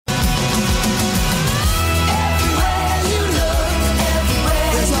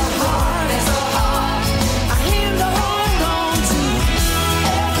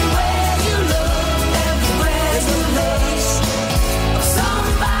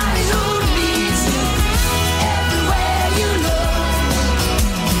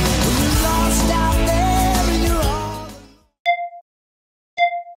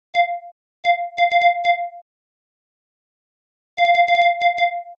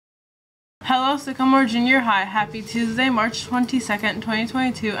Hello Sycamore Junior High, happy Tuesday, March 22nd,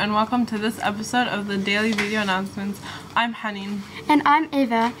 2022, and welcome to this episode of the Daily Video Announcements. I'm Henning. And I'm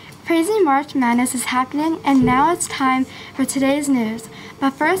Ava. Crazy March Madness is happening, and now it's time for today's news.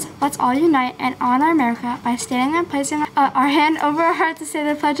 But first, let's all unite and honor America by standing and placing our hand over our heart to say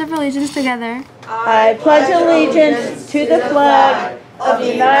the Pledge of Allegiance together. I pledge allegiance to the flag of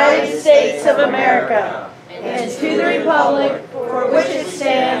the United States of America and to the republic for which it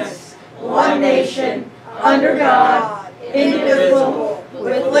stands, one nation, under God, indivisible,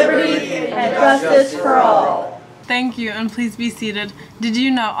 with liberty and justice for all. Thank you, and please be seated. Did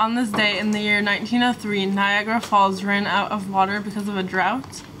you know on this day in the year 1903, Niagara Falls ran out of water because of a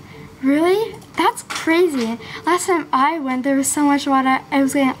drought? Really? That's crazy. Last time I went, there was so much water, it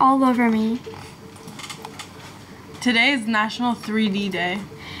was getting all over me. Today is National 3D Day.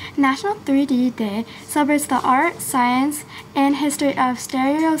 National 3D Day celebrates the art, science, and history of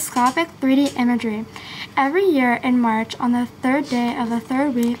stereoscopic 3D imagery. Every year in March, on the third day of the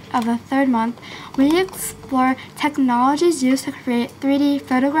third week of the third month, we explore technologies used to create 3D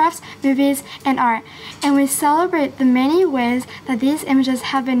photographs, movies, and art, and we celebrate the many ways that these images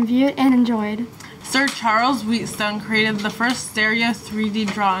have been viewed and enjoyed. Sir Charles Wheatstone created the first stereo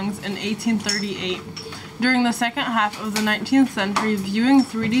 3D drawings in 1838. During the second half of the 19th century, viewing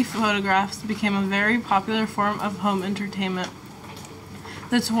 3D photographs became a very popular form of home entertainment.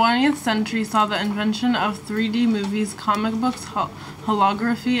 The 20th century saw the invention of 3D movies, comic books,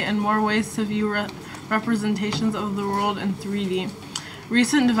 holography, and more ways to view representations of the world in 3D.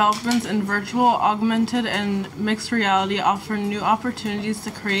 Recent developments in virtual, augmented, and mixed reality offer new opportunities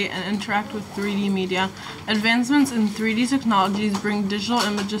to create and interact with 3D media. Advancements in 3D technologies bring digital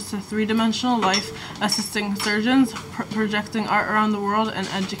images to three-dimensional life, assisting surgeons, projecting art around the world, and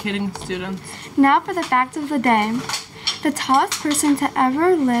educating students. Now for the fact of the day. The tallest person to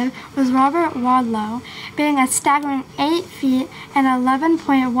ever live was Robert Wadlow, being a staggering 8 feet and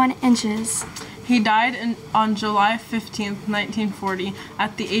 11.1 inches. He died on July 15, 1940,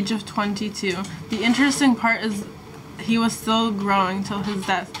 at the age of 22. The interesting part is he was still growing till his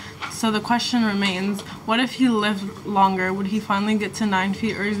death. So the question remains, what if he lived longer? Would he finally get to 9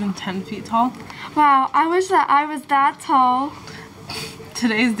 feet or even 10 feet tall? Wow, I wish that I was that tall.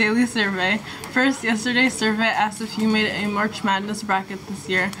 Today's daily survey. First, yesterday's survey asked if you made a March Madness bracket this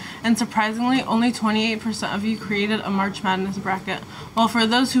year, and surprisingly, only 28% of you created a March Madness bracket. Well, for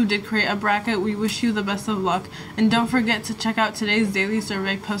those who did create a bracket, we wish you the best of luck, and don't forget to check out today's daily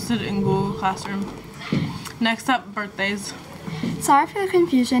survey posted in Google Classroom. Next up, birthdays. Sorry for the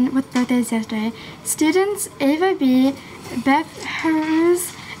confusion with birthdays yesterday. Students Ava B, Beth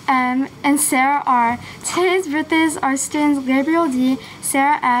Haruz, M, and Sarah R. Today's birthdays are students Gabriel D,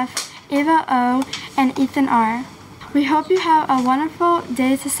 Sarah F, Ava O, and Ethan R. We hope you have a wonderful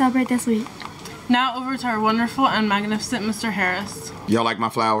day to celebrate this week. Now over to our wonderful and magnificent Mr. Harris. Y'all like my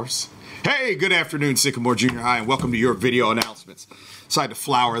flowers? Hey, good afternoon, Sycamore Junior High, and welcome to your video announcements. Decided to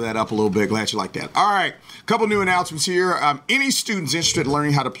flower that up a little bit. Glad you like that. All right, a couple new announcements here. Any students interested in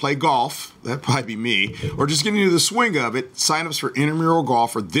learning how to play golf, that'd probably be me, or just getting into the swing of it, sign-ups for intramural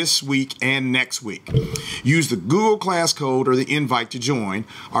golf for this week and next week. Use the Google Class code or the invite to join.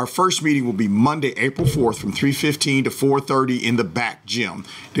 Our first meeting will be Monday, April 4th from 3:15 to 4:30 in the back gym.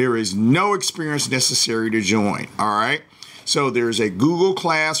 There is no experience necessary to join, all right? So there's a Google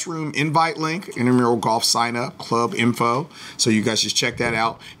Classroom invite link, intramural golf sign up, club info. So you guys just check that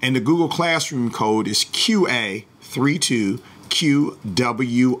out. And the Google Classroom code is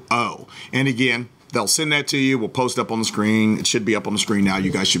QA32QWO. And again, they'll send that to you. We'll post it up on the screen. It should be up on the screen now.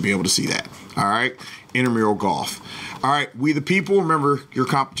 You guys should be able to see that. All right. Intramural golf. All right. We the people, remember your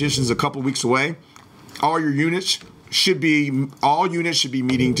competition is a couple weeks away. All units should be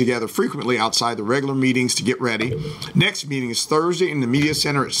meeting together frequently outside the regular meetings to get ready. Next meeting is Thursday in the Media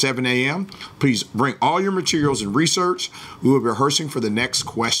Center at 7 a.m. Please bring all your materials and research. We will be rehearsing for the next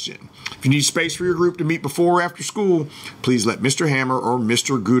question. If you need space for your group to meet before or after school, please let Mr. Hammer or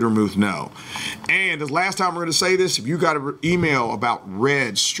Mr. Gutermuth know. And the last time we're going to say this, if you got an email about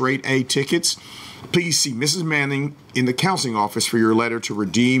red straight A tickets, please see Mrs. Manning in the counseling office for your letter to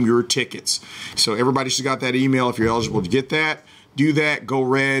redeem your tickets. So everybody should got that email. If you're eligible to get that, do that. Go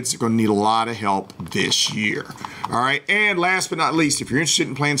Reds. They're going to need a lot of help this year. All right. And last but not least, if you're interested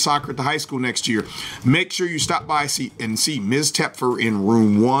in playing soccer at the high school next year, make sure you stop by and see Ms. Tepfer in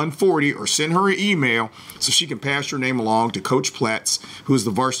room 140 or send her an email so she can pass your name along to Coach Platts, who is the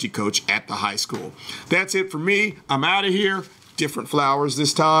varsity coach at the high school. That's it for me. I'm out of here. Different flowers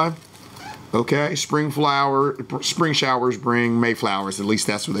this time. Okay, spring showers bring May flowers. At least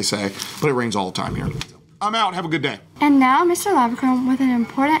that's what they say. But it rains all the time here. I'm out. Have a good day. And now, Mr. Lavacombe with an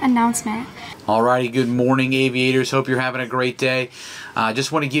important announcement. Alrighty, good morning, aviators. Hope you're having a great day.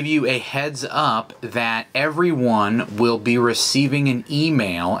 Just want to give you a heads up that everyone will be receiving an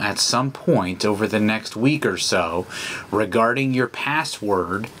email at some point over the next week or so regarding your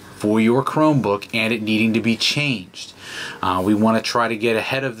password for your Chromebook and it needing to be changed. We want to try to get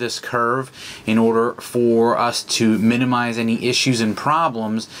ahead of this curve in order for us to minimize any issues and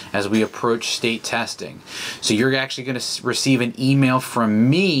problems as we approach state testing. So you're actually going to receive an email from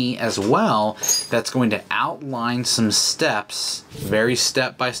me as well that's going to outline some steps, very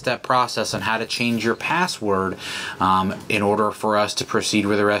step-by-step process on how to change your password in order for us to proceed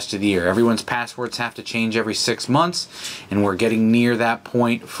with the rest of the year. Everyone's passwords have to change every 6 months, and we're getting near that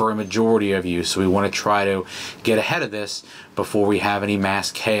point for a majority of you, so we want to try to get ahead of this before we have any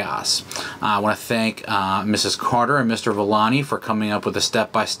mass chaos. I want to thank Mrs. Carter and Mr. Villani for coming up with a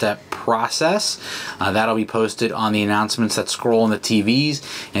step-by-step process. That'll be posted on the announcements that scroll on the TVs.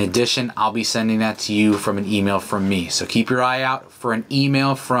 In addition, I'll be sending that to you from an email from me. So keep your eye out for an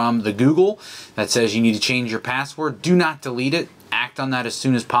email from the Google that says you need to change your password. Do not delete it. Act on that as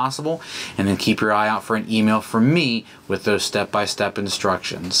soon as possible, and then keep your eye out for an email from me with those step-by-step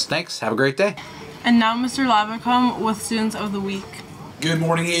instructions. Thanks. Have a great day. And now Mr. Lavacombe with Students of the Week. Good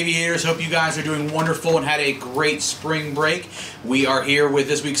morning, aviators. Hope you guys are doing wonderful and had a great spring break. We are here with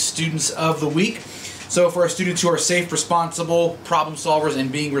this week's Students of the Week. So for our students who are safe, responsible, problem solvers,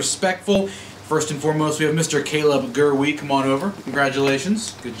 and being respectful, first and foremost, we have Mr. Caleb Gerwe. Come on over.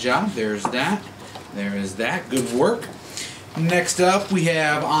 Congratulations. Good job. There's that. There is that. Good work. Next up, we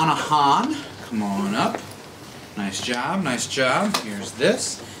have Anna Hahn. Come on up. Nice job. Nice job. Here's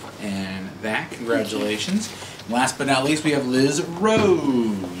this and that. Congratulations. Last but not least, we have Liz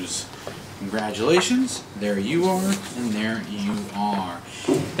Rose. Congratulations. There you are, and there you are.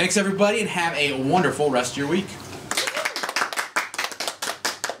 Thanks, everybody, and have a wonderful rest of your week.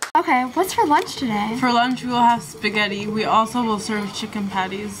 Okay, what's for lunch today? For lunch, we will have spaghetti. We also will serve chicken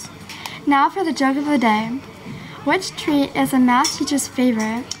patties. Now for the joke of the day. Which tree is a math teacher's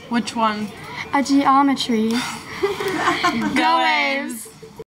favorite? Which one? A geometry. Go Waves!